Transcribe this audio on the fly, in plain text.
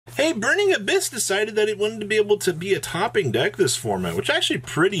Hey, Burning Abyss decided that it wanted to be able to be a topping deck this format, which is actually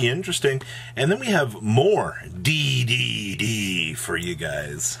pretty interesting. And then we have more DDD for you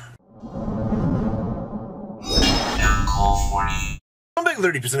guys. I'm betting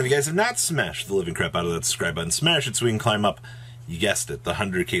 30% of you guys have not smashed the living crap out of that subscribe button. Smash it so we can climb up, you guessed it, the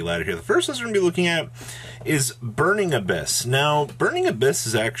 100K ladder here. The first one we're going to be looking at is Burning Abyss. Now, Burning Abyss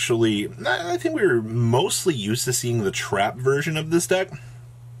is actually, I think we were mostly used to seeing the trap version of this deck,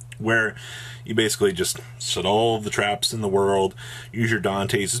 where you basically just set all of the traps in the world, use your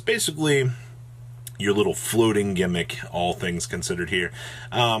Dantes. It's basically your little floating gimmick, all things considered here.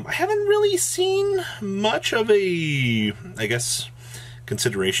 I haven't really seen much of a, I guess,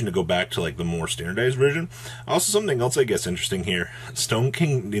 consideration to go back to like the more standardized version. Also, something else I guess interesting here, Stone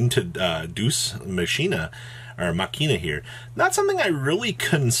King into Deuce Machina, or Machina here. Not something I really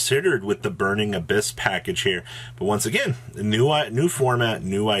considered with the Burning Abyss package here, but once again, new format,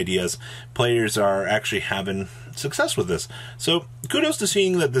 new ideas. Players are actually having success with this. So kudos to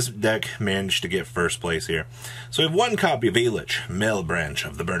seeing that this deck managed to get first place here. So we have one copy of Alich, male branch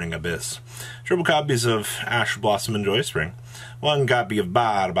of the Burning Abyss. Triple copies of Ash Blossom and Joy Spring. One copy of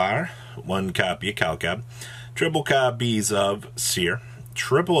Barbar. One copy of Calcab. Triple copies of Seer.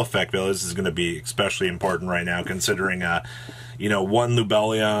 Triple effect value. This is going to be especially important right now, considering, you know, one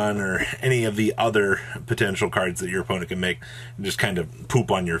Lubellion or any of the other potential cards that your opponent can make and just kind of poop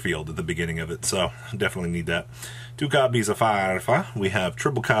on your field at the beginning of it. So definitely need that. Two copies of Farfa. We have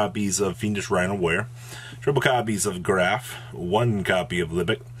triple copies of Fiendish Rhino Warrior. Triple copies of Graf. One copy of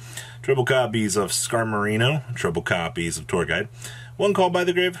Libic. Triple copies of Skarmarino. Triple copies of Tour Guide. One Call by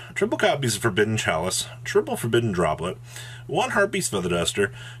the Grave. Triple copies of Forbidden Chalice. Triple Forbidden Droplet. One Harpy's Feather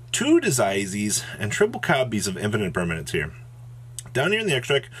Duster. Two Desises. And triple copies of Infinite Permanence here. Down here in the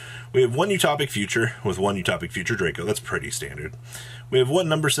extract, we have one Utopic Future with one Utopic Future Draco. That's pretty standard. We have one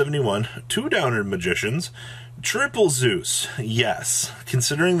number 71, two Downer Magicians, triple Zeus. Yes,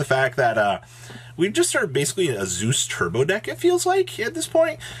 considering the fact that we've just started basically a Zeus turbo deck, it feels like, at this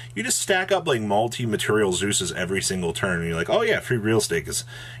point. You just stack up like multi-material Zeuses every single turn, and you're like, oh yeah, free real estate, because,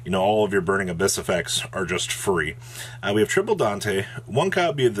 you know, all of your Burning Abyss effects are just free. We have triple Dante, one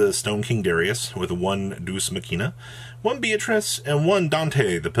copy of the Stone King Darius with one Deuce Machina, one Beatrice, and one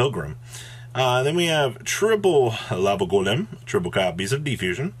Dante the Pilgrim. Then we have triple Lava Golem, triple copies of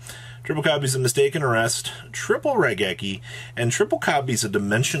Diffusion, triple copies of Mistaken Arrest, triple Raigeki, and triple copies of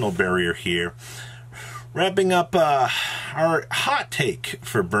Dimensional Barrier here. Wrapping up our hot take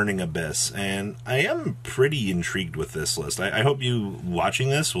for Burning Abyss, and I am pretty intrigued with this list. I hope you watching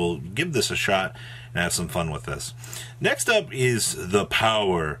this will give this a shot and have some fun with this. Next up is the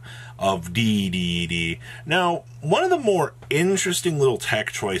power of DDD. Now, one of the more interesting little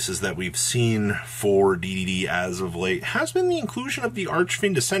tech choices that we've seen for DDD as of late has been the inclusion of the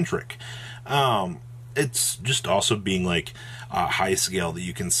Archfiend Eccentric. It's just also being like high scale that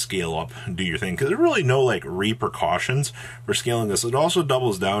you can scale up and do your thing, because there's really no like repercussions for scaling this. It also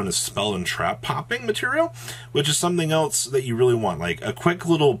doubles down as spell and trap popping material, which is something else that you really want, like a quick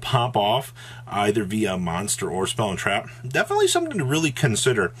little pop off either via monster or spell and trap. Definitely something to really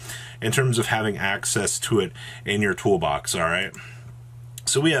consider in terms of having access to it in your toolbox. All right,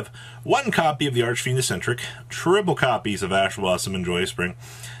 so we have one copy of the Archfiend Eccentric, triple copies of Ash Blossom and Joy Spring,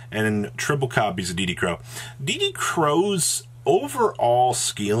 and triple copies of DD Crow. DD Crow's overall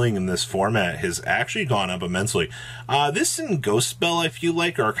scaling in this format has actually gone up immensely. This and Ghost Spell, I feel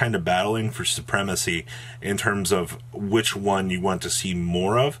like, are kind of battling for supremacy in terms of which one you want to see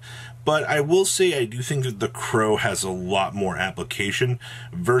more of. But I will say I do think that the Crow has a lot more application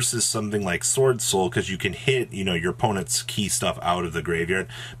versus something like Sword Soul, because you can hit, you know, your opponent's key stuff out of the graveyard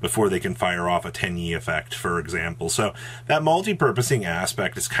before they can fire off a 10E effect, for example. So that multi-purposing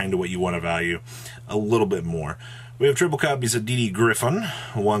aspect is kind of what you want to value a little bit more. We have triple copies of DD Griffon,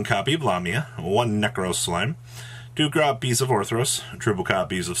 one copy of Lamia, one Necro Slime, two copies of Orthros, triple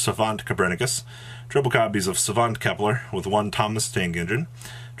copies of Savant Copernicus, triple copies of Savant Kepler with one Thomas Tank Engine,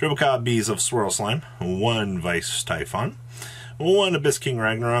 triple copies of Swirl Slime, one Vice Typhon, one Abyss King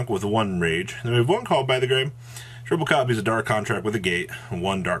Ragnarok with one Rage. Then we have one Called by the Grave, triple copies of Dark Contract with a Gate,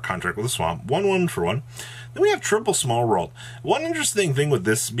 one Dark Contract with a Swamp, one for one. Then we have triple Small World. One interesting thing with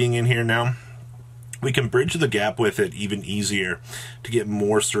this being in here now, we can bridge the gap with it even easier to get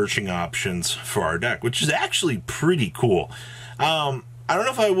more searching options for our deck, which is actually pretty cool. I don't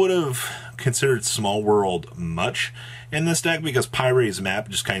know if I would have considered Small World much in this deck, because Pyre's map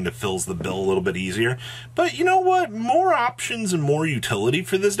just kind of fills the bill a little bit easier. But you know what? More options and more utility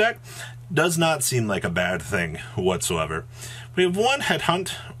for this deck does not seem like a bad thing whatsoever. We have one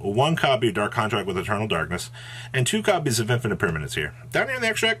Headhunt, one copy of Dark Contract with Eternal Darkness, and 2 copies of Infinite Permanence here. Down here in the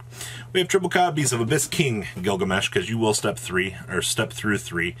extract, we have triple copies of Abyss King Gilgamesh, because you will step through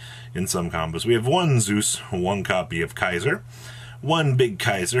 3 in some combos. We have one Zeus, one copy of Kaiser, one Big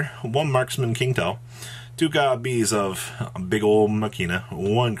Kaiser, one Marksman King Tell, 2 copies of Big Ol' Makina,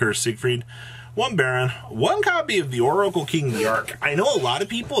 one Cursed Siegfried, one Baron, one copy of the Oracle King Yark. I know a lot of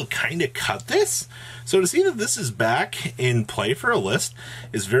people kind of cut this, so to see that this is back in play for a list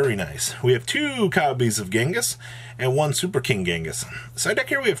is very nice. We have 2 copies of Genghis and 1 Super King Genghis. Side deck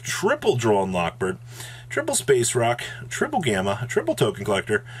here we have triple Droll Lockbird, triple Space Rock, triple Gamma, triple Token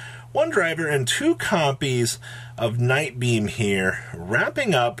Collector, 1 Driver, and 2 copies of Night Beam here,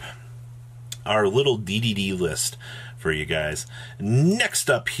 wrapping up our little DDD list for you guys. Next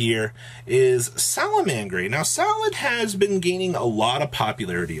up here is Salamangreat. Now, Salad has been gaining a lot of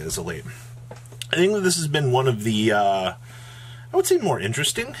popularity as of late. I think that this has been one of the, I would say, more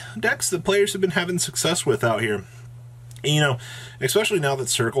interesting decks that players have been having success with out here. You know, especially now that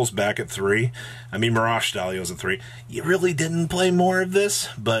Circle's back at 3. I mean, Mirage Stalio's at 3. You really didn't play more of this,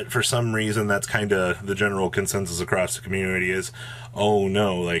 but for some reason that's kind of the general consensus across the community is, oh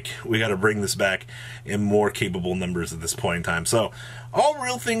no, like, we got to bring this back in more capable numbers at this point in time. So, all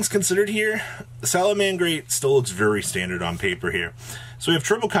real things considered here, Salamangreat still looks very standard on paper here. So we have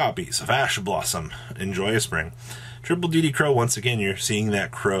triple copies of Ash Blossom, Enjoy a Spring. Triple DD Crow, once again, you're seeing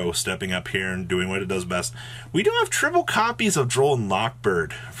that Crow stepping up here and doing what it does best. We do have triple copies of Droll and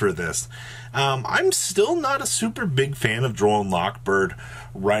Lockbird for this. I'm still not a super big fan of Droll and Lockbird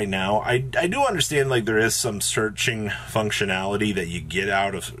right now. I do understand, like, there is some searching functionality that you get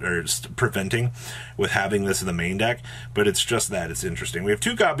out of, or preventing, with having this in the main deck, but it's just that, it's interesting. We have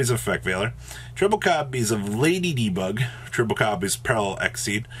 2 copies of Effect Veiler, triple copies of Lady Debug, triple copies of Parallel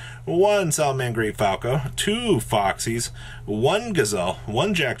Exceed, 1 Salamangreat Falco, 2 Foxies, 1 Gazelle,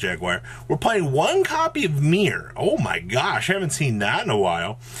 1 Jack Jaguar. We're playing 1 copy of Mir. Oh my gosh, I haven't seen that in a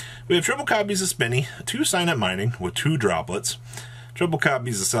while. We have triple copies of Spinny, 2 Sign Up Mining with 2 Droplets, triple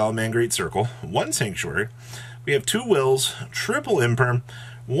copies of Salamangreat Circle, 1 Sanctuary. We have 2 Wills, triple Imperm,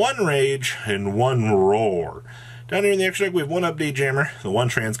 1 Rage, and 1 Roar. Down here in the extract, we have 1 Update Jammer, the 1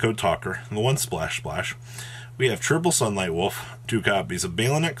 Transcode Talker, and the 1 Splash Splash. We have triple Sunlight Wolf, 2 copies of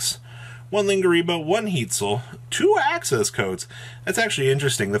Balinix, 1 Lingariba, 1 Heat Soul, 2 access codes. That's actually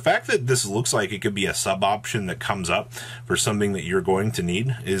interesting. The fact that this looks like it could be a sub option that comes up for something that you're going to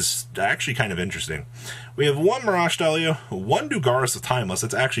need is actually kind of interesting. We have 1 Mirage Stalio, 1 Dugaris the Timeless.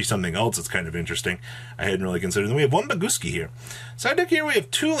 That's actually something else that's kind of interesting. I hadn't really considered. Then we have 1 Baguski here. Side deck here we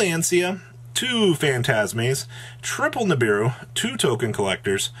have 2 Lancia, 2 Phantasmes, triple Nibiru, 2 Token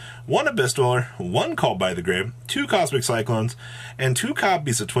Collectors, 1 Abyss Dweller, 1 Called by the Grave, 2 Cosmic Cyclones, and 2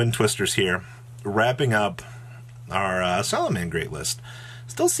 copies of Twin Twisters here, wrapping up our Salamangreat list.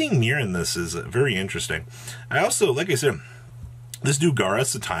 Still seeing Mir in this is very interesting. I also, like I said, this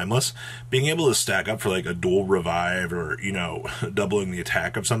Dugaris, the Timeless, being able to stack up for like a dual revive or, you know, doubling the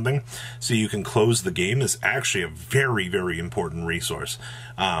attack of something so you can close the game is actually a very, very important resource.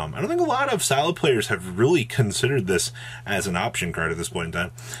 I don't think a lot of Salad players have really considered this as an option card at this point in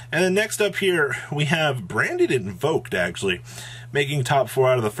time. And then next up here, we have Branded Invoked, actually, making top 4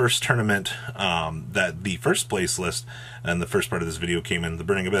 out of the first tournament that the first place list and the first part of this video came in, the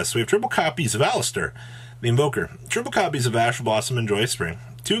Burning Abyss. So we have triple copies of Alistair, the Invoker, triple copies of Ash Blossom, Enjoy Spring,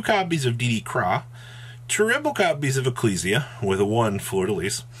 2 copies of DD Craw, triple copies of Ecclesia with 1 Fleur de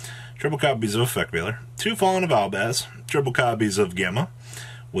Lis, triple copies of Effect Veiler, 2 Fallen of Albaz, triple copies of Gamma,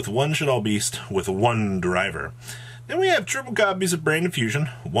 with 1 Shadal Beast, with 1 Driver. Then we have triple copies of Brain Infusion,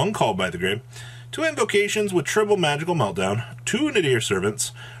 1 Called by the Grave, 2 Invocations with triple Magical Meltdown, 2 Nadir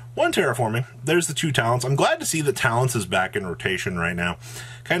Servants, 1 Terraforming. There's the 2 Talents. I'm glad to see that Talents is back in rotation right now,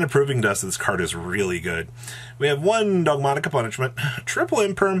 kind of proving to us that this card is really good. We have 1 Dogmatica Punishment, triple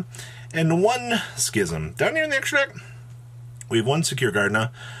Imperm, and 1 Schism. Down here in the extract, we have 1 Secure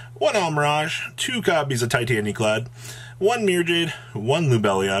Gardena, 1 Almirage, 2 copies of Titaniaclad, 1 Mirjade, 1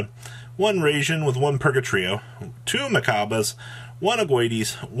 Lubellion, 1 Rasian with 1 Purgatrio, 2 Macabas, 1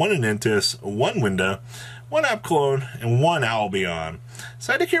 Aguades, 1 Anentis, 1 Winda, 1 Apclone, and 1 Albion.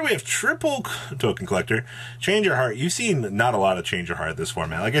 Side deck here we have triple Token Collector, Change Your Heart. You've seen not a lot of Change Your Heart this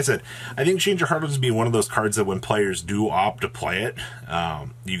format. Like I said, I think Change Your Heart will just be one of those cards that when players do opt to play it,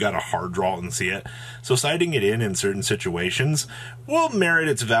 you got to hard draw and see it. So siding it in certain situations will merit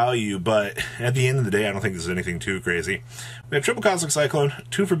its value, but at the end of the day, I don't think this is anything too crazy. We have triple Cosmic Cyclone,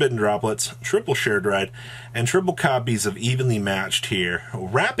 2 Forbidden Droplets, triple Shared Ride, and triple copies of Evenly Matched here,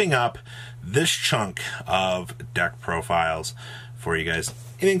 wrapping up this chunk of deck profiles for you guys.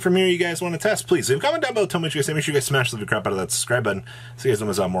 Anything from here you guys want to test, please leave a comment down below. Tell me what you guys say. Make sure you guys smash the crap out of that subscribe button so you guys know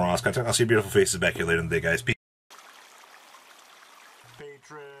what's on more awesome content. I'll see your beautiful faces back here later in the day, guys. Peace.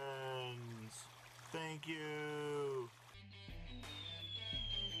 Patrons, thank you.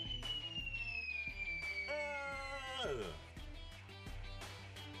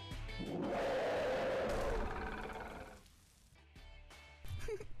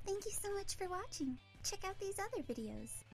 Thank you so much for watching. Check out these other videos.